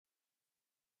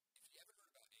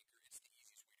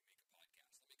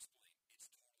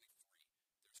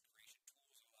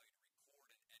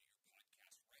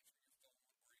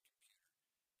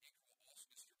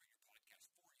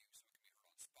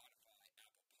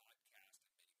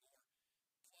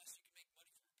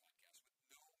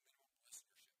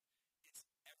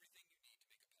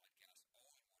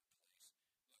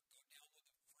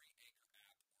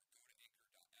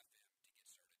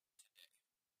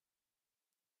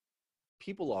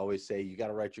people always say, you got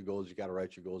to write your goals, you got to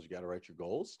write your goals, you got to write your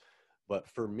goals. But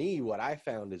for me, what I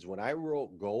found is when I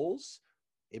wrote goals,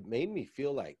 it made me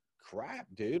feel like crap,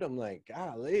 dude. I'm like,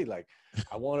 golly, like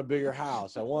I want a bigger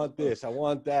house. I want this, I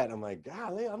want that. I'm like,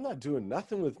 golly, I'm not doing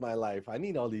nothing with my life. I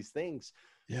need all these things.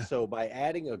 Yeah. So by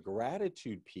adding a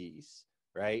gratitude piece,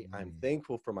 right? I'm Mm.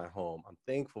 thankful for my home. I'm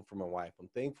thankful for my wife. I'm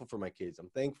thankful for my kids. I'm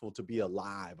thankful to be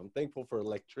alive. I'm thankful for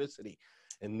electricity.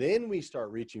 And then we start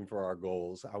reaching for our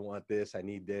goals. I want this. I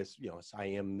need this. You know, I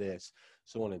am this,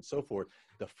 so on and so forth.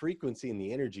 The frequency and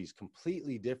the energy is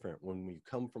completely different when we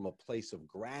come from a place of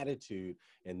gratitude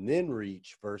and then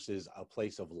reach versus a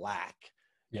place of lack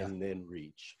and then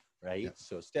reach, right? Yeah.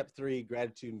 So step 3,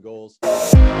 gratitude and goals.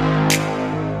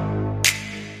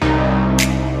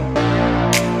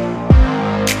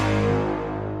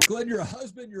 Glenn, you're a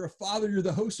husband, you're a father, you're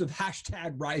the host of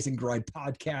 #Rise and Grind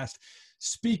podcast,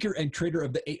 speaker and creator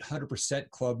of the 800%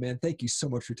 Club, man. Thank you so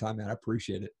much for your time, man. I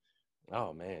appreciate it.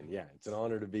 Oh, man. Yeah, it's an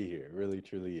honor to be here. It really,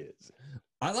 truly is.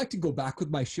 I like to go back with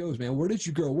my shows, man. Where did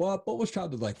you grow up? What was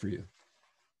childhood like for you?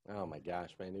 Oh, my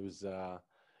gosh, man. It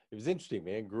was interesting,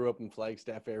 man. Grew up in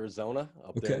Flagstaff, Arizona,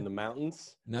 up there in the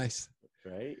mountains. Nice.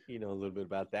 Right? You know a little bit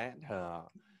about that.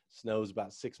 Snows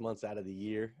about 6 months out of the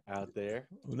year out there.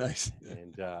 Oh, nice.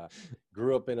 And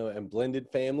grew up in a blended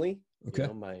family. Okay.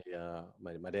 You know,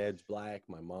 my dad's black,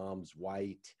 my mom's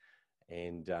white,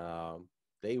 and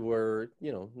they were,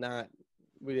 you know,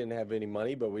 we didn't have any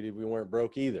money, but we weren't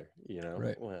broke either. You know,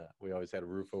 right. We always had a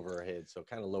roof over our heads, so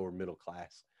kind of lower middle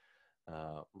class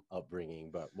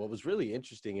upbringing. But what was really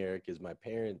interesting, Eric, is my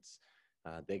parents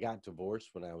they got divorced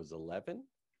when I was 11.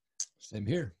 Same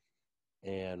here.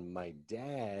 And my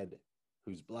dad,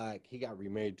 who's black, he got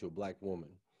remarried to a black woman.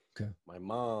 Okay. My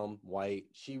mom, white,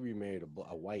 she remarried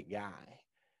a white guy.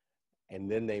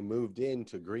 And then they moved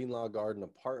into Greenlaw Garden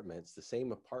Apartments, the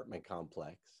same apartment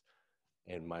complex.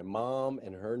 And my mom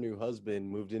and her new husband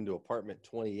moved into apartment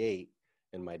 28.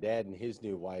 And my dad and his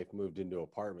new wife moved into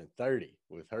apartment 30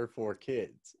 with her 4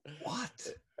 kids. What?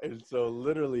 And so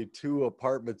literally 2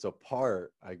 apartments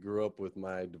apart, I grew up with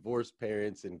my divorced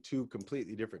parents in 2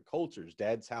 completely different cultures.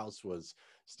 Dad's house was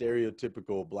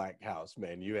stereotypical black house,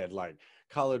 man. You had like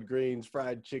collard greens,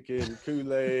 fried chicken,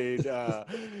 Kool-Aid,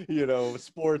 you know,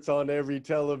 sports on every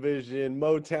television,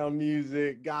 Motown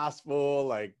music, gospel,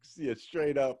 like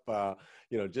straight up,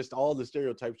 you know, just all the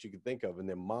stereotypes you could think of. And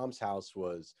then mom's house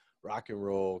was rock and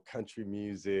roll, country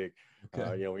music.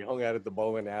 Okay. You know, we hung out at the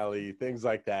bowling alley, things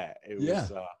like that. It was,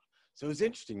 so it was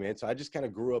interesting, man. So I just kind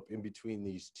of grew up in between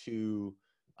these 2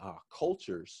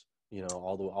 cultures, you know,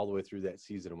 all the way through that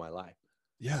season of my life.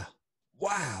 Yeah.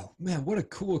 Wow, man, what a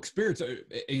cool experience.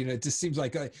 You know, it just seems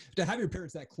like to have your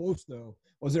parents that close though,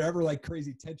 was there ever like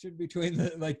crazy tension between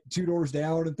the like 2 doors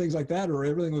down and things like that, or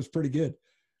everything was pretty good?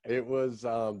 It was,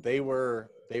 they were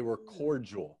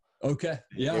cordial. Okay.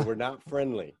 Yeah. They were not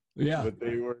friendly. Yeah. But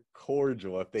they were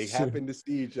cordial. If they happened to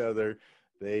see each other,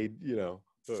 they, you know,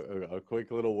 a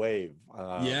quick little wave.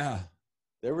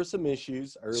 There were some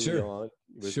issues early on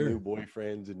with new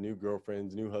boyfriends and new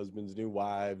girlfriends, new husbands, new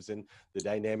wives, and the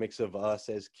dynamics of us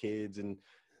as kids. And,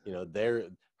 you know,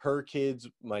 her kids,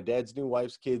 my dad's new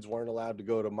wife's kids weren't allowed to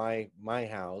go to my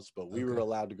house, but we were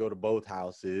allowed to go to both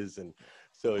houses. And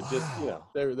so it just, you know,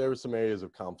 there were some areas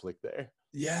of conflict there.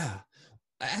 Yeah.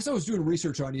 As I was doing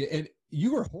research on you, and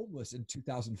you were homeless in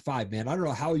 2005, man. I don't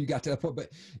know how you got to that point, but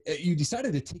you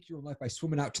decided to take your own life by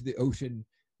swimming out to the ocean,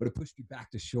 but it pushed you back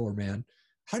to shore, man.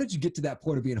 How did you get to that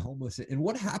point of being homeless? And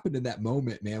what happened in that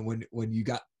moment, man, when you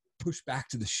got pushed back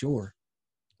to the shore?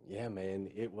 Yeah, man,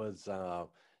 it was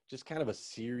just kind of a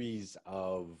series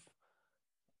of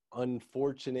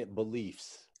unfortunate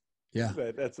beliefs. Yeah.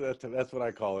 That's what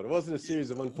I call it. It wasn't a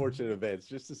series of unfortunate events,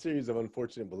 just a series of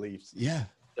unfortunate beliefs. Yeah.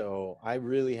 So I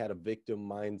really had a victim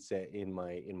mindset in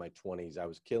my 20s. I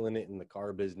was killing it in the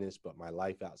car business, but my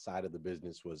life outside of the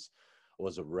business was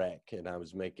a wreck, and I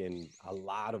was making a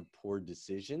lot of poor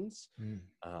decisions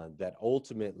that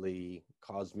ultimately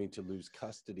caused me to lose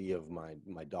custody of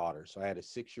my daughter. So I had a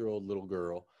 6-year-old little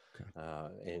girl,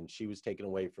 and she was taken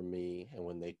away from me. And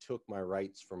when they took my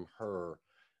rights from her,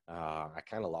 I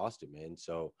kind of lost it, man.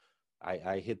 So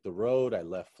I hit the road. I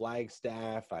left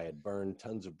Flagstaff. I had burned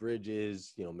tons of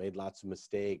bridges, you know, made lots of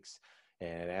mistakes.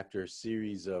 And after a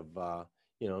series of,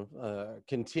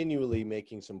 continually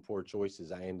making some poor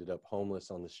choices, I ended up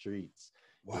homeless on the streets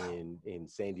in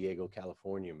San Diego,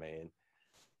 California, man.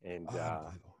 And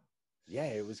yeah,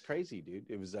 it was crazy, dude.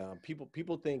 It was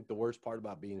people think the worst part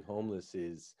about being homeless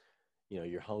is, you know,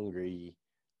 you're hungry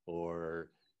or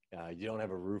you don't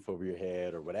have a roof over your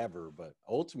head or whatever. But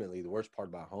ultimately, the worst part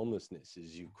about homelessness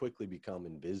is you quickly become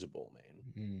invisible,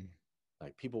 man.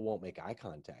 Like people won't make eye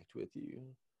contact with you,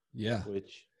 Yeah.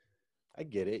 which I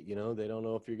get it. You know, they don't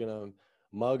know if you're going to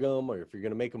mug them or if you're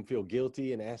going to make them feel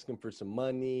guilty and ask them for some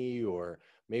money, or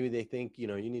maybe they think, you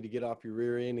know, you need to get off your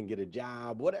rear end and get a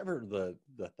job, whatever the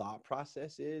thought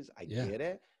process is. I Yeah. get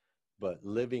it. But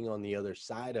living on the other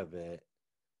side of it,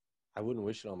 I wouldn't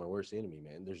wish it on my worst enemy,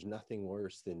 man. There's nothing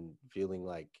worse than feeling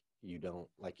like you don't,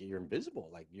 like you're invisible,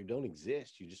 like you don't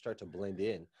exist. You just start to blend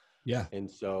in. Yeah. And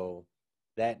so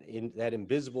that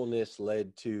invisibleness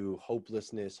led to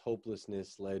hopelessness.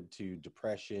 Hopelessness led to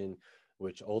depression,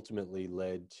 which ultimately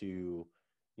led to,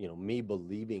 you know, me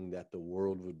believing that the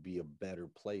world would be a better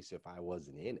place if I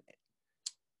wasn't in it.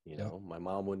 You Yep. know, my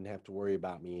mom wouldn't have to worry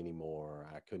about me anymore.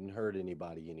 I couldn't hurt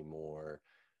anybody anymore.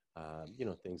 You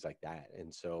know, things like that.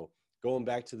 And so going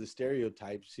back to the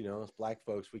stereotypes, you know, as black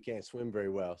folks, we can't swim very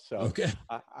well. So Okay.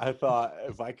 I thought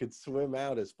if I could swim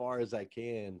out as far as I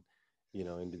can, you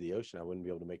know, into the ocean, I wouldn't be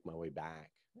able to make my way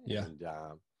back. Yeah.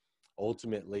 And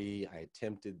ultimately, I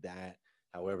attempted that.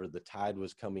 However, the tide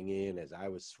was coming in as I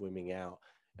was swimming out,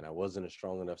 and I wasn't a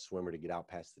strong enough swimmer to get out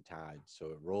past the tide.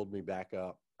 So it rolled me back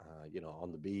up, you know,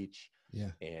 on the beach.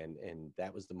 Yeah. And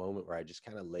that was the moment where I just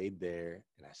kind of laid there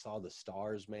and I saw the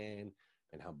stars, man,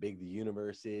 and how big the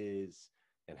universe is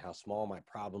and how small my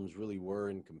problems really were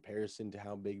in comparison to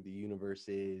how big the universe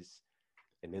is.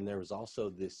 And then there was also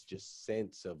this just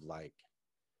sense of like,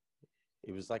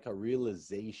 it was like a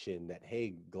realization that,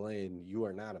 hey, Glenn, you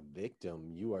are not a victim.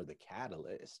 You are the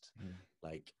catalyst. Mm.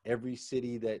 Like every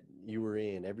city that you were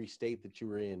in, every state that you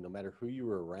were in, no matter who you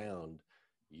were around,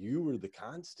 you were the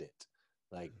constant.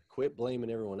 Like quit blaming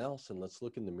everyone else and let's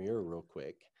look in the mirror real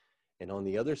quick. And on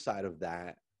the other side of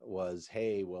that was,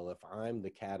 hey, well, if I'm the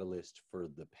catalyst for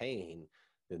the pain,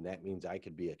 then that means I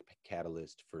could be a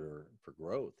catalyst for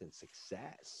growth and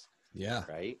success. Yeah.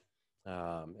 Right.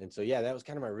 And so, yeah, that was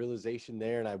kind of my realization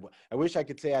there. And I wish I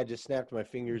could say I just snapped my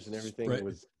fingers and everything Right.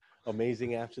 was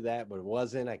amazing after that, but it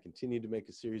wasn't. I continued to make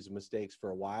a series of mistakes for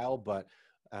a while, but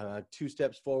 2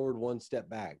 steps forward, 1 step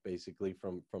back, basically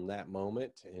from that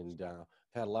moment. And I've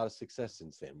had a lot of success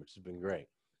since then, which has been great.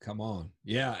 Come on.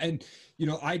 Yeah. And, you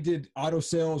know, I did auto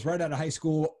sales right out of high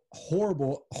school.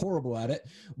 Horrible at it.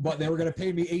 But they were going to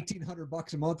pay me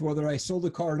 $1,800 a month, whether I sold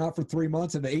the car or not for 3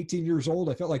 months. And at 18 years old,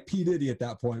 I felt like P. Diddy at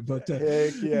that point. But,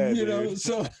 Heck yeah, you dude. know,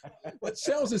 so, but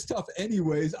sales is tough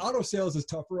anyways. Auto sales is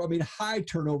tougher. I mean, high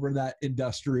turnover in that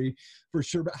industry for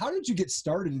sure. But how did you get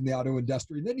started in the auto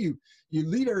industry? And then you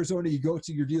leave Arizona, you go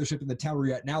to your dealership in the town where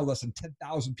you're at now, less than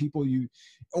 10,000 people. You,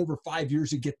 over 5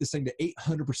 years, you get this thing to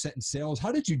 800% in sales.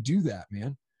 How did you do that,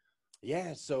 man?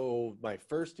 Yeah, so my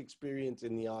first experience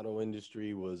in the auto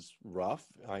industry was rough.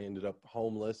 I ended up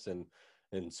homeless and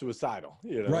suicidal.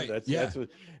 You know, Right. Yeah. that's what,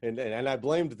 and I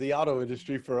blamed the auto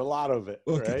industry for a lot of it,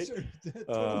 Okay. right?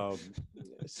 Sure. Um,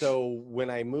 so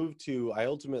when I moved to, I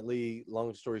ultimately,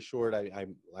 long story short, I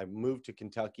moved to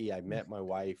Kentucky. I met my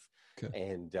wife,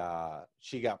 Okay. and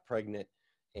she got pregnant,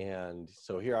 and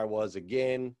so here I was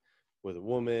again with a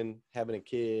woman having a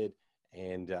kid.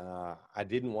 And I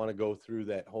didn't want to go through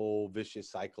that whole vicious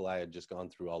cycle I had just gone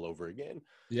through all over again.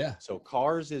 Yeah. So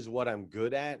cars is what I'm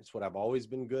good at. It's what I've always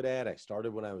been good at. I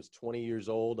started when I was 20 years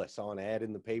old. I saw an ad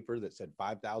in the paper that said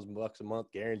 $5,000 a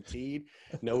month guaranteed,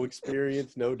 no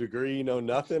experience, no degree, no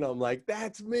nothing. I'm like,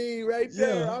 that's me right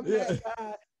there. Yeah. I'm Yeah. that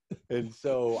guy. And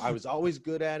so I was always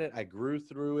good at it. I grew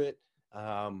through it,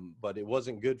 but it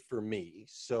wasn't good for me. Yeah.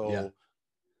 So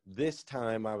this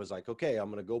time I was like, okay, I'm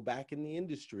going to go back in the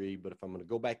industry, but if I'm going to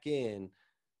go back in,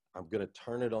 I'm going to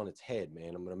turn it on its head, man.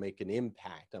 I'm going to make an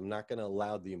impact. I'm not going to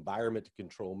allow the environment to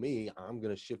control me. I'm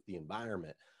going to shift the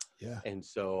environment. Yeah. And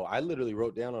so I literally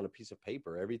wrote down on a piece of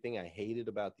paper everything I hated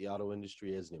about the auto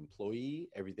industry as an employee,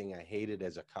 everything I hated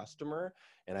as a customer.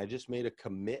 And I just made a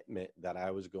commitment that I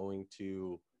was going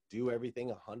to do everything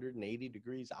 180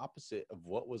 degrees opposite of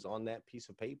what was on that piece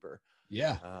of paper.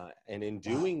 Yeah. And in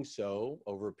doing so,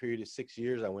 over a period of 6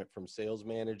 years, I went from sales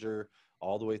manager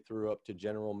all the way through up to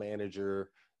general manager.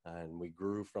 And we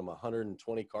grew from a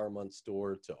 120 car a month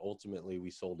store to ultimately we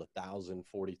sold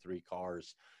 1,043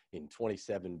 cars in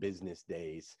 27 business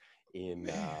days in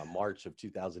March of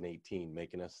 2018,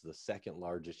 making us the second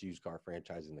largest used car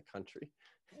franchise in the country.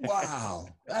 Wow.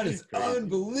 That is Crazy.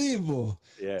 Unbelievable.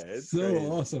 Yeah, it's so crazy.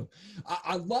 Awesome.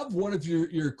 I love one of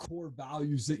your core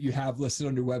values that you have listed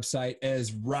on your website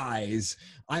as rise.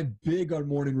 I'm big on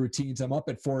morning routines. I'm up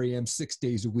at 4 a.m. 6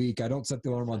 days a week. I don't set the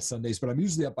alarm on Sundays, but I'm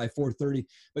usually up by 4:30.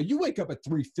 But you wake up at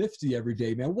 3:50 every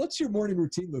day, man. What's your morning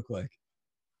routine look like?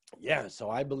 Yeah, so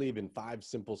I believe in 5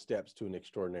 simple steps to an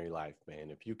extraordinary life, man.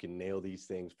 If you can nail these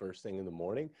things first thing in the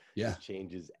morning, Yeah. it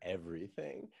changes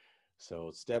everything.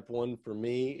 So step one for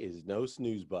me is no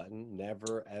snooze button.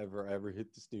 Never, ever, ever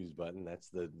hit the snooze button. That's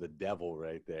the devil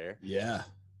right there. Yeah.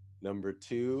 Number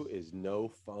two is no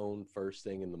phone first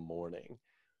thing in the morning.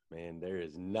 Man,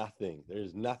 there's nothing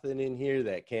in here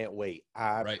that can't wait.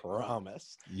 I Right.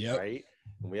 promise. Yep. Right.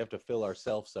 And we have to fill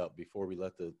ourselves up before we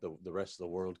let the rest of the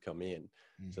world come in.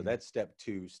 So Mm-hmm. that's step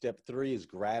two. Step three is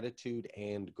gratitude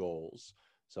and goals.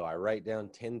 So I write down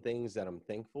 10 things that I'm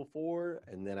thankful for,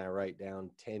 and then I write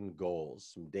down 10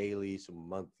 goals, some daily, some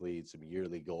monthly, some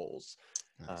yearly goals.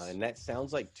 Nice. And that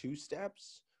sounds like two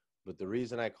steps, but the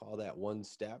reason I call that one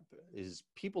step is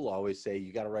people always say,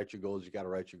 you got to write your goals, you got to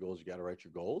write your goals, you got to write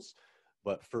your goals.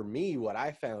 But for me, what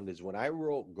I found is when I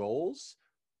wrote goals,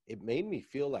 it made me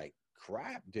feel like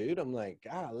crap, dude. I'm like,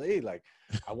 golly, like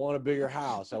I want a bigger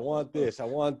house. I want this, I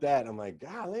want that. I'm like,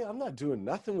 golly, I'm not doing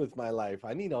nothing with my life.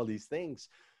 I need all these things.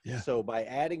 Yeah. So by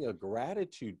adding a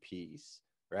gratitude piece,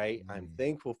 right? I'm Mm.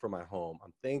 thankful for my home.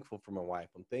 I'm thankful for my wife.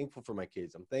 I'm thankful for my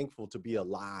kids. I'm thankful to be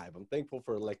alive. I'm thankful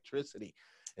for electricity.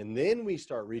 And then we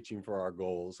start reaching for our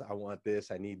goals. I want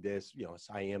this. I need this. You know,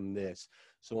 I am this,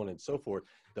 so on and so forth.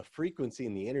 The frequency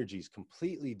and the energy is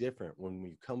completely different when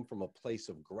we come from a place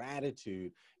of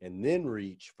gratitude and then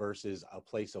reach versus a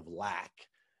place of lack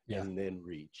Yeah. and then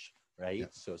reach, Yeah.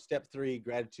 right? So step three,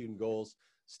 gratitude and goals.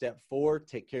 Step four,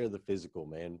 take care of the physical,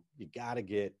 man. You got to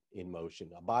get in motion.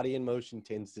 A body in motion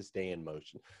tends to stay in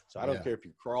motion. So I don't Yeah. care if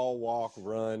you crawl, walk,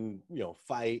 run,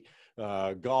 fight,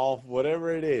 golf,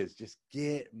 whatever it is, just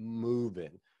get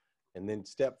moving. And then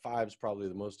step five is probably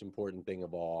the most important thing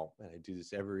of all. And I do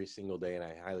this every single day, and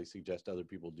I highly suggest other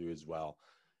people do as well.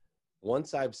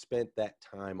 Once I've spent that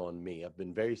time on me, I've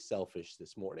been very selfish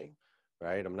this morning,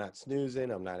 right? I'm not snoozing.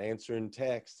 I'm not answering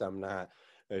texts.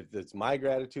 It's my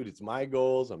gratitude. It's my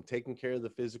goals. I'm taking care of the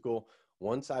physical.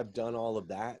 Once I've done all of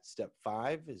that, step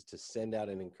five is to send out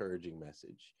an encouraging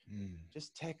message. Mm.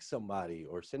 Just text somebody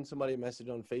or send somebody a message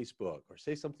on Facebook or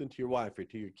say something to your wife or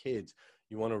to your kids.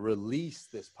 You want to release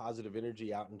this positive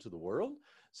energy out into the world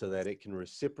so that it can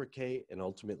reciprocate and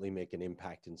ultimately make an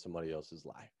impact in somebody else's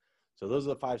life. So those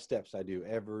are the 5 steps I do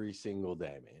every single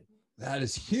day, man. That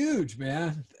is huge,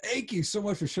 man. Thank you so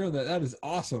much for sharing that. That is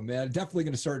awesome, man. Definitely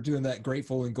going to start doing that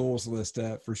grateful and goals list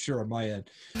for sure on my end.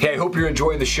 Hey, I hope you're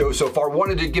enjoying the show so far.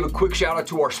 Wanted to give a quick shout out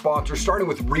to our sponsors, starting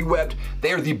with Rewebbed.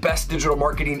 They are the best digital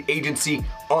marketing agency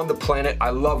on the planet. I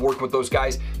love working with those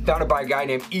guys. Founded by a guy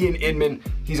named Ian Inman.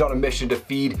 He's on a mission to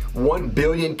feed 1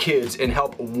 billion kids and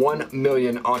help 1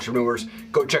 million entrepreneurs.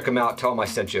 Go check them out. Tell them I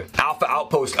sent you. Alpha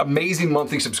Outpost, amazing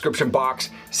monthly subscription box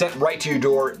sent right to your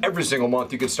door every single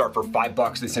month. You can start for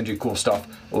 $5. They send you cool stuff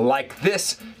like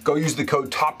this. Go use the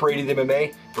code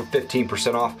TOPRATEDMMA for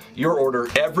 15% off your order.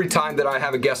 Every time that I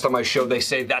have a guest on my show, they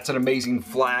say that's an amazing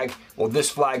flag. Well, this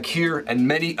flag here and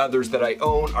many others that I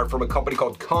own are from a company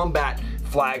called Combat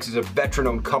Flags. Is a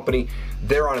veteran-owned company.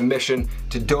 They're on a mission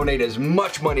to donate as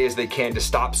much money as they can to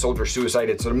stop soldier suicide.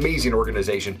 It's an amazing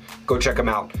organization. Go check them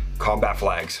out, Combat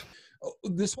Flags.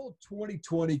 This whole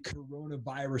 2020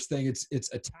 coronavirus thing, it's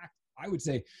attacked, I would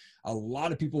say, a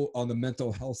lot of people on the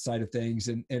mental health side of things,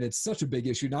 and it's such a big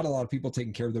issue. Not a lot of people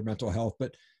taking care of their mental health,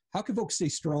 but how can folks stay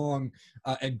strong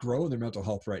and grow in their mental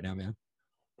health right now, man?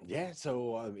 Yeah,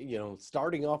 so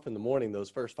starting off in the morning,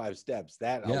 those first 5 steps,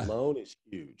 that alone is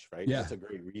huge, right? Yeah. That's a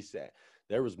great reset.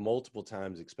 There was multiple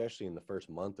times, especially in the first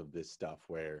month of this stuff,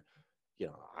 where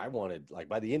I wanted, like,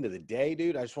 by the end of the day,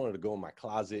 dude, I just wanted to go in my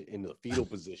closet into the fetal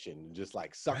position and just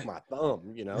like suck my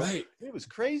thumb, Right. It was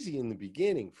crazy in the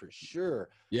beginning for sure.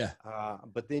 Yeah.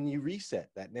 But then you reset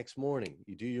that next morning,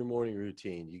 you do your morning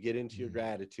routine, you get into your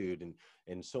gratitude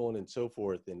and so on and so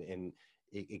forth. And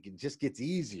it just gets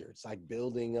easier. It's like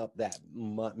building up that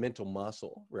mental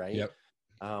muscle, right? Yep.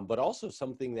 But also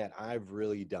something that I've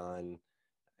really done,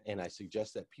 and I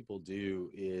suggest that people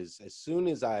do, is as soon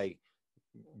as I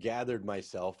gathered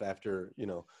myself after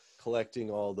collecting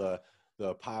all the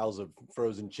piles of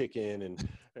frozen chicken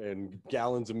and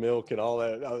gallons of milk and all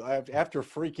that, after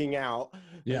freaking out,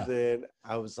 then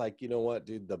I was like, you know what,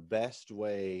 dude, the best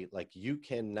way, like, you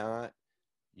cannot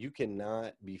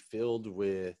be filled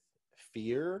with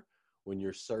fear when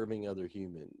you're serving other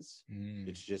humans.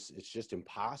 It's just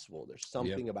impossible. There's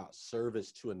something about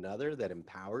service to another that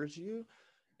empowers you.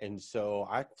 And so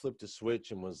I flipped a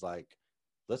switch and was like,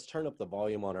 let's turn up the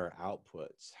volume on our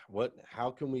outputs. How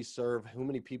can we serve? How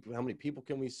many people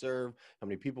can we serve? How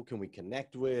many people can we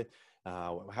connect with?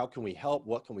 How can we help?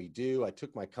 What can we do? I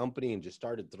took my company and just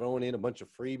started throwing in a bunch of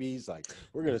freebies. Like,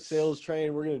 we're going to sales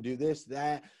train. We're going to do this,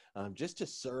 that, just to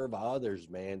serve others,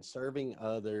 man. Serving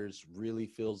others really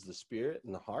fills the spirit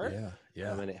and the heart.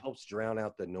 Yeah. And it helps drown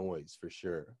out the noise for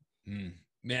sure.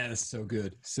 Man, that's so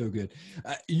good. So good.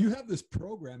 You have this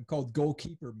program called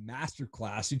Goalkeeper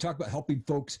Masterclass. You talk about helping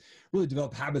folks really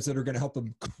develop habits that are going to help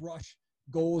them crush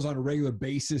goals on a regular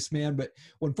basis, man. But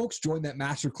when folks join that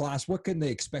masterclass, what can they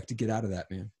expect to get out of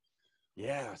that, man?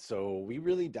 Yeah, so we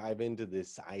really dive into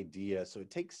this idea. So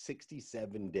it takes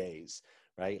 67 days,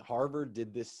 right? Harvard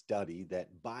did this study that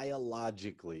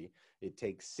biologically it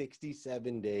takes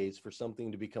 67 days for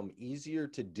something to become easier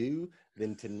to do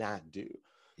than to not do.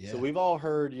 So Yeah. we've all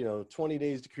heard, 20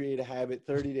 days to create a habit,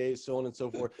 30 days, so on and so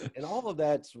forth. And all of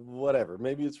that's whatever.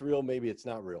 Maybe it's real, maybe it's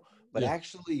not real. But Yeah.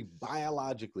 actually,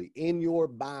 biologically, in your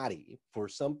body, for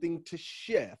something to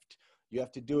shift, you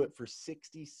have to do it for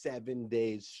 67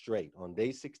 days straight. On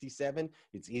day 67,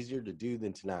 it's easier to do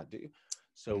than to not do.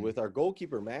 So with our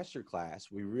Goalkeeper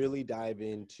Masterclass, we really dive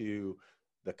into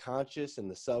the conscious and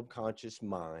the subconscious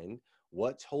mind.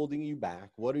 What's holding you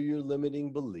back? What are your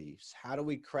limiting beliefs? How do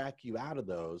we crack you out of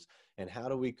those? And how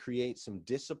do we create some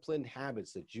disciplined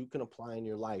habits that you can apply in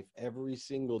your life every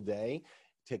single day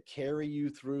to carry you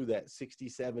through that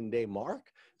 67-day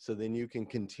mark, so then you can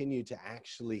continue to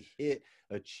actually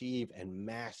achieve, and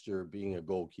master being a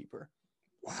goalkeeper?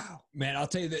 Wow, man, I'll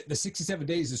tell you that the 67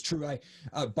 days is true.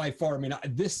 By far, I mean,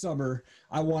 this summer,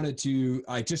 I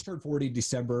just turned 40 in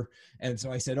December. And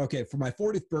so I said, okay, for my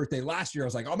 40th birthday last year, I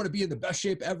was like, I'm going to be in the best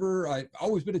shape ever. I've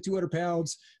always been at 200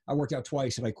 pounds. I worked out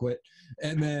twice and I quit.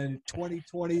 And then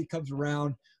 2020 comes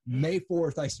around. May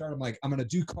 4th, I'm like, I'm going to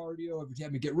do cardio every day.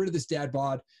 I'm going to get rid of this dad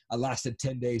bod. I lasted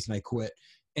 10 days and I quit.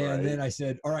 And then I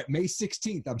said, all right, May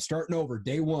 16th, I'm starting over,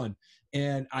 day one.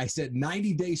 And I said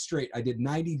 90 days straight. I did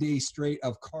 90 days straight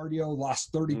of cardio,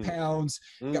 lost 30 pounds,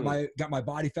 got my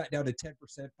body fat down to 10%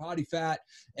 body fat,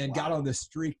 and got on this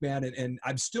streak, man. And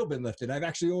I've still been lifted. I've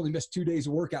actually only missed 2 days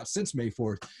of workout since May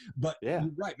 4th. But you're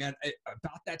right, man.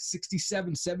 About that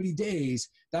 67, 70 days,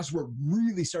 that's where it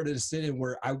really started to sit in,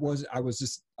 where I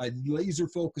laser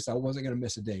focused. I wasn't going to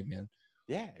miss a day, man.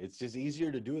 Yeah, it's just easier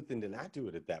to do it than to not do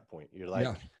it at that point. You're like,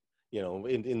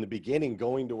 in the beginning,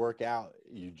 going to work out,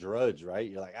 you drudge, right?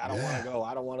 You're like, I don't want to go.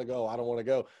 I don't want to go. I don't want to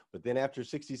go. But then after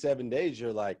 67 days,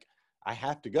 you're like, I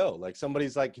have to go. Like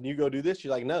somebody's like, can you go do this?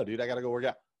 You're like, no, dude, I got to go work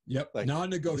out. Yep. Like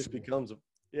Non-negotiable. Just becomes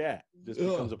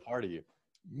a part of you.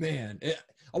 Man,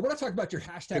 I want to talk about your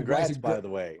hashtag. Congrats, by the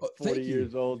way. 40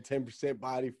 years old, 10%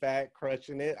 body fat,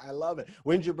 crushing it. I love it.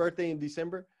 When's your birthday in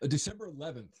December? December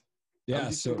 11th. Yeah,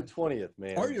 December 20th,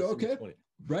 man. Are you okay? 20th.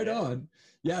 Right on.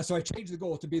 Yeah, so I changed the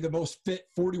goal to be the most fit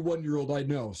 41-year-old I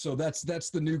know. So that's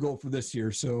the new goal for this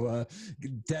year. So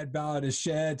dad bod is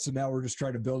shed. So now we're just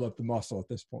trying to build up the muscle at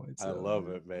this point. So, I love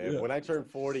it, man. When I turned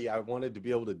 40, I wanted to be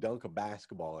able to dunk a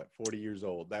basketball at 40 years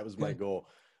old. That was my goal.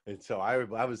 And so I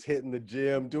was hitting the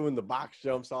gym, doing the box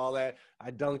jumps, all that. I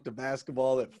dunked a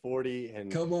basketball at 40,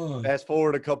 and come on, fast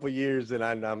forward a couple of years, and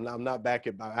I'm not back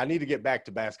at. I need to get back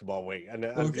to basketball weight. I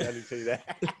need to tell you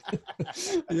that.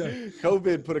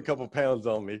 COVID put a couple pounds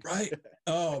on me. Right.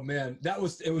 Oh man,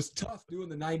 it was tough doing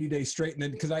the 90 days straight, and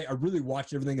then because I really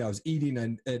watched everything I was eating,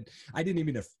 and I didn't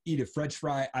even eat a French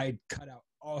fry. I cut out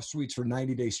all sweets for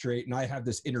 90 days straight, and I have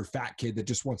this inner fat kid that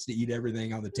just wants to eat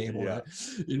everything on the table. That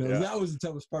was the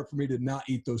toughest part for me, to not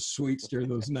eat those sweets during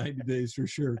those 90 days for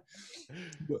sure.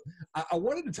 But I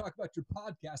wanted to talk about your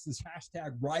podcast, this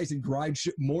hashtag Rise and Grind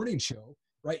morning show,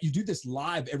 right? You do this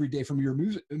live every day from your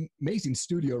amazing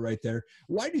studio right there.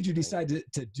 Why did you decide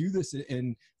to do this?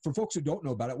 And for folks who don't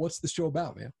know about it, what's the show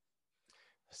about, man?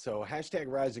 So hashtag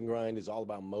Rise and Grind is all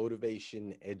about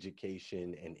motivation,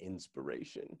 education, and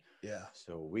inspiration. Yeah.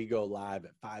 So we go live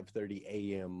at 5:30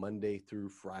 a.m. Monday through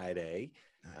Friday.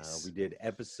 Nice. We did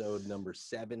episode number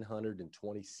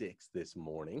 726 this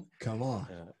morning. Come on.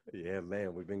 Yeah,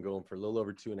 man, we've been going for a little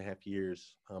over 2.5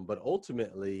 years. But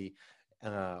ultimately,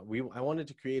 I wanted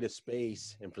to create a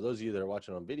space. And for those of you that are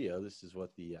watching on video, this is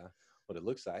what it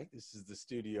looks like. This is the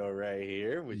studio right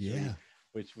here,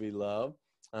 which we love.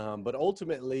 But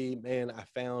ultimately, man, I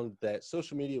found that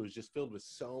social media was just filled with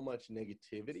so much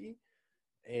negativity,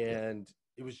 and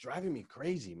it was driving me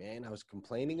crazy, man. I was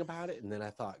complaining about it. And then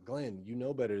I thought, Glenn, you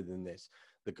know better than this.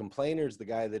 The complainer is the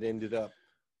guy that ended up,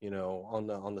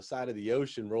 on the side of the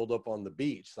ocean, rolled up on the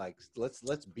beach. Like,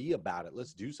 let's be about it.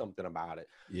 Let's do something about it.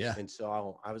 Yeah. And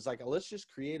so I was like, let's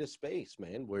just create a space,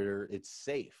 man, where it's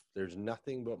safe. There's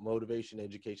nothing but motivation,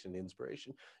 education, and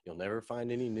inspiration. You'll never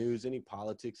find any news, any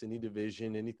politics, any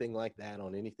division, anything like that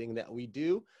on anything that we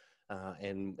do.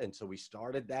 And so we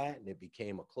started that, and it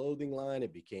became a clothing line.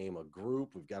 It became a group.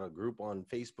 We've got a group on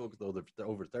Facebook with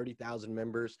over 30,000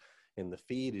 members. and the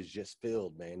feed is just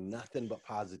filled, man. Nothing but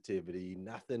positivity,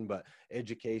 nothing but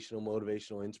educational,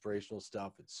 motivational, inspirational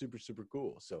stuff. It's super, super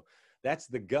cool. So that's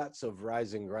the guts of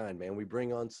Rise and Grind, man. We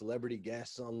bring on celebrity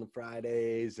guests on the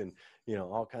Fridays and,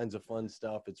 all kinds of fun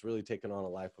stuff. It's really taken on a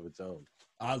life of its own.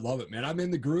 I love it, man. I'm in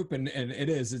the group, and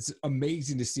it's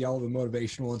amazing to see all the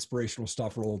motivational, inspirational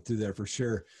stuff rolling through there for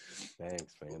sure.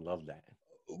 Thanks, man. Love that.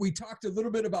 We talked a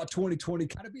little bit about 2020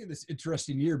 kind of being this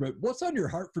interesting year, but what's on your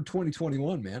heart for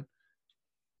 2021, man?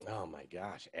 Oh my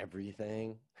gosh,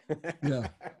 everything. Yeah.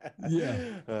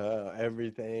 Yeah.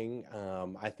 Everything.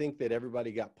 I think that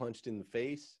everybody got punched in the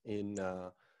face in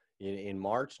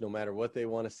March, no matter what they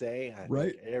want to say. I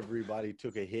think everybody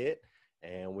took a hit,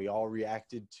 and we all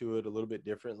reacted to it a little bit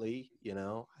differently,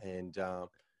 and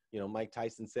Mike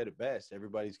Tyson said it best.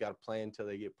 Everybody's got a plan until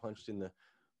they get punched in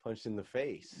the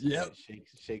face. Yeah. It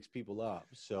shakes people up.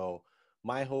 So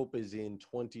my hope is in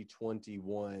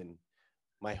 2021.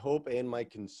 My hope and my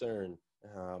concern,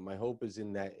 my hope is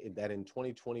in that in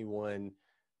 2021,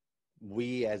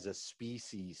 we as a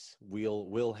species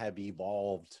will have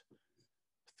evolved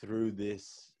through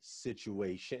this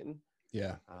situation.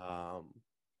 Yeah.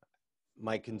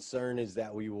 My concern is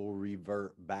that we will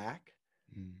revert back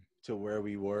to where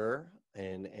we were,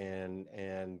 and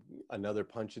another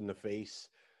punch in the face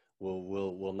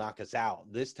will knock us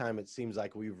out. This time it seems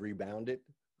like we've rebounded.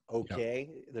 Okay.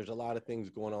 Yep. There's a lot of things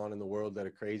going on in the world that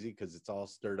are crazy because it's all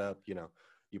stirred up.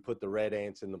 You put the red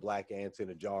ants and the black ants in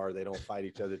a jar. They don't fight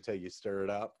each other till you stir it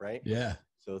up, right? Yeah.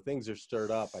 So things are stirred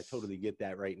up. I totally get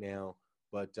that right now.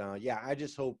 But I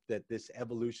just hope that this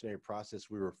evolutionary process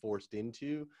we were forced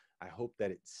into, I hope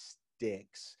that it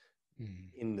sticks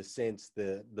in the sense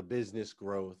the business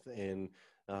growth and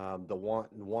the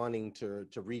wanting to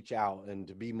reach out and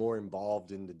to be more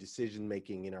involved in the decision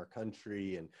making in our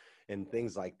country and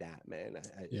things like that, man.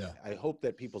 I hope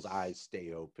that people's eyes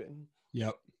stay open.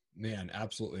 Yep, man,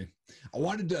 absolutely. I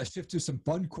wanted to shift to some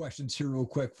fun questions here real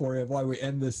quick for you while we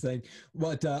end this thing.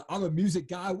 But I'm a music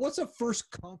guy. What's the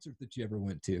first concert that you ever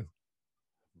went to?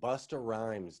 Busta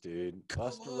Rhymes, dude.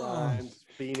 Busta Rhymes,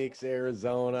 Phoenix,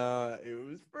 Arizona. It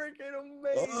was freaking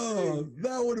amazing. Oh,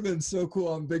 that would have been so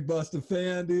cool. I'm a big Busta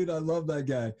fan, dude. I love that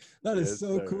guy. That is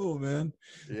so cool, man.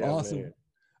 Yeah, awesome. Man.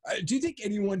 Do you think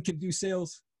anyone can do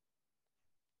sales?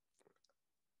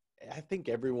 I think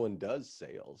everyone does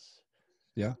sales.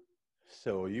 Yeah.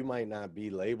 So you might not be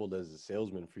labeled as a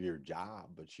salesman for your job,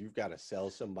 but you've got to sell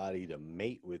somebody to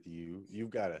mate with you.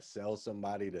 You've got to sell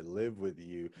somebody to live with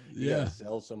you. You got to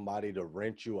sell somebody to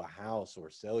rent you a house or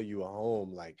sell you a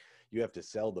home. Like you have to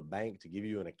sell the bank to give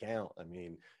you an account. I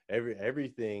mean,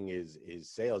 everything is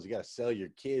sales. You got to sell your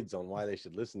kids on why they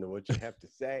should listen to what you have to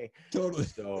say. Totally.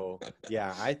 So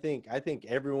yeah, I think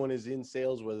everyone is in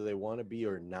sales, whether they want to be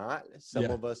or not. Some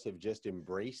of us have just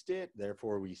embraced it.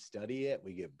 Therefore we study it.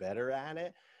 We get better at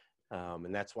it.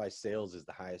 And that's why sales is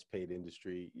the highest paid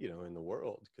industry, in the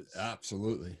world. Because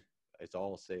absolutely. It's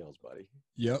all sales, buddy.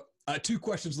 Yep. 2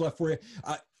 questions left for you.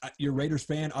 You're a Raiders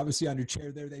fan, obviously on your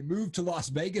chair there. They moved to Las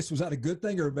Vegas. Was that a good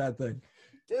thing or a bad thing?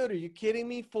 Dude, are you kidding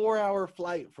me? 4-hour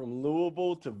flight from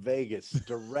Louisville to Vegas,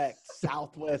 direct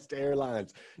Southwest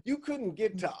Airlines. You couldn't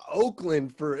get to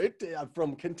Oakland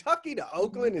from Kentucky to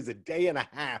Oakland is a day and a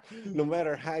half, no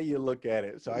matter how you look at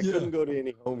it. So I couldn't go to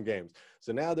any home games.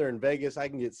 So now they're in Vegas. I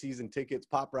can get season tickets,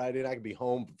 pop right in. I can be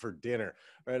home for dinner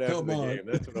right after the game.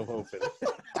 That's what I'm hoping.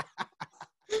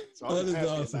 So that is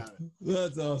awesome.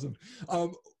 That's awesome.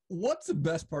 What's the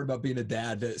best part about being a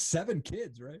dad? 7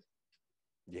 kids, right?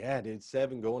 Yeah, dude,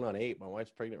 7 going on 8. My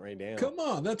wife's pregnant right now. Come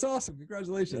on, that's awesome.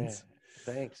 Congratulations.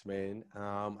 Yeah, thanks, man.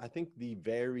 I think the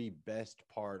very best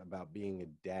part about being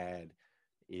a dad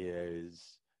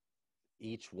is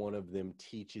each one of them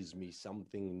teaches me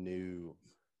something new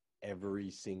every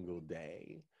single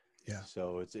day. Yeah.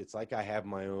 So it's like I have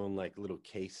my own like little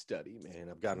case study, man.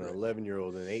 I've got an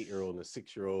 11-year-old, an 8-year-old, and a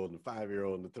 6-year-old, and a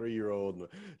 5-year-old, and a 3-year-old, and a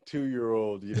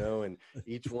 2-year-old, and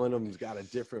each one of them's got a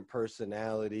different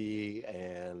personality.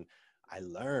 And I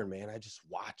learn, man. I just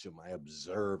watch them. I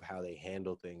observe how they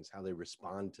handle things, how they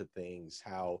respond to things,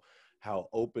 how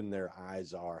open their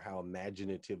eyes are, how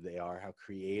imaginative they are, how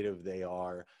creative they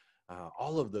are,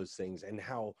 all of those things, and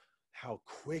how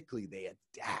quickly they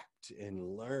adapt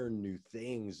and learn new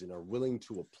things and are willing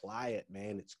to apply it,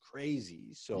 man. It's crazy.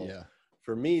 So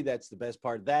for me, that's the best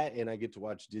part of that. And I get to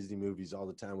watch Disney movies all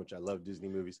the time, which I love Disney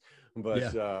movies,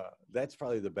 but that's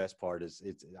probably the best part is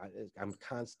I'm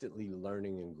constantly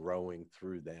learning and growing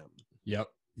through them. Yep.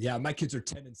 Yeah, my kids are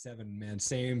 10 and 7, man.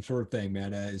 Same sort of thing,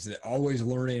 man. Is always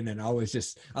learning, and I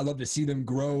love to see them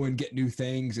grow and get new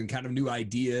things and kind of new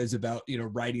ideas about,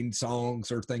 writing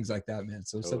songs or things like that, man.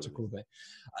 So Totally. such a cool thing.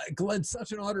 Glenn,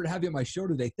 such an honor to have you on my show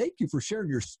today. Thank you for sharing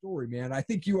your story, man. I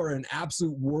think you are an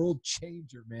absolute world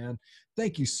changer, man.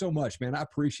 Thank you so much, man. I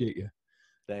appreciate you.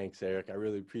 Thanks, Eric. I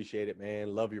really appreciate it,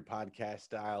 man. Love your podcast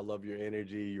style. Love your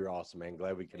energy. You're awesome, man.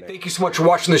 Glad we connected. Thank you so much for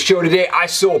watching the show today. I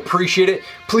so appreciate it.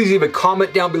 Please leave a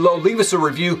comment down below. Leave us a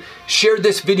review. Share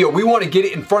this video. We want to get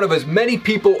it in front of as many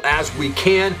people as we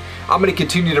can. I'm going to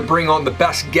continue to bring on the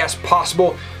best guests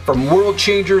possible from world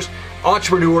changers,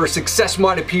 entrepreneurs,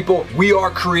 success-minded people. We are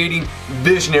creating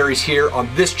visionaries here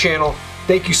on this channel.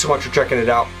 Thank you so much for checking it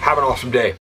out. Have an awesome day.